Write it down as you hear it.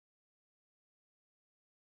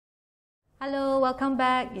Hello, welcome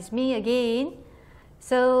back. It's me again.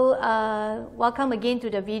 Welcome again to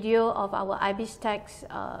the video of our iBiZZtax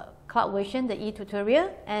cloud version, the eTutorial.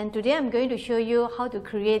 And today I'm going to show you how to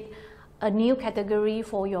create a new category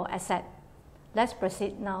for your asset. Let's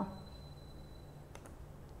proceed now.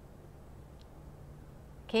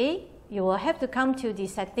 Okay, you will have to come to the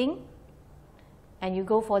setting and you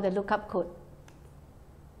go for the lookup code.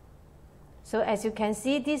 So as you can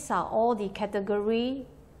see, these are all the category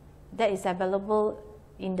that is available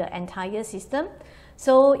in the entire system.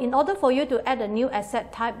 So in order for you to add a new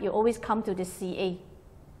asset type, you always come to the CA.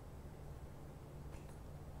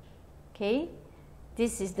 Okay,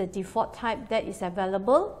 this is the default type that is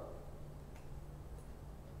available.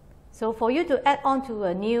 So for you to add on to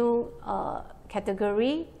a new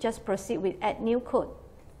category, just proceed with add new code.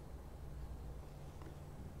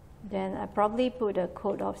 Then I probably put a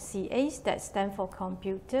code of CA, that stands for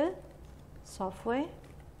computer software.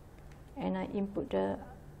 And I input the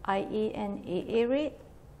IANAA rate.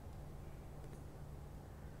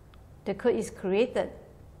 The code is created.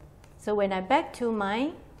 So when I back to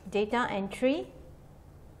my data entry,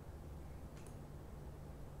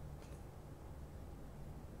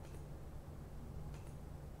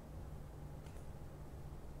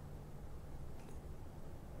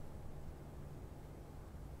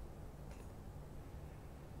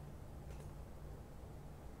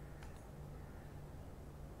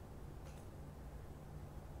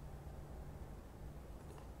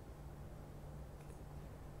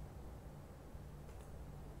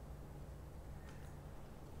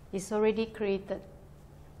 it's already created.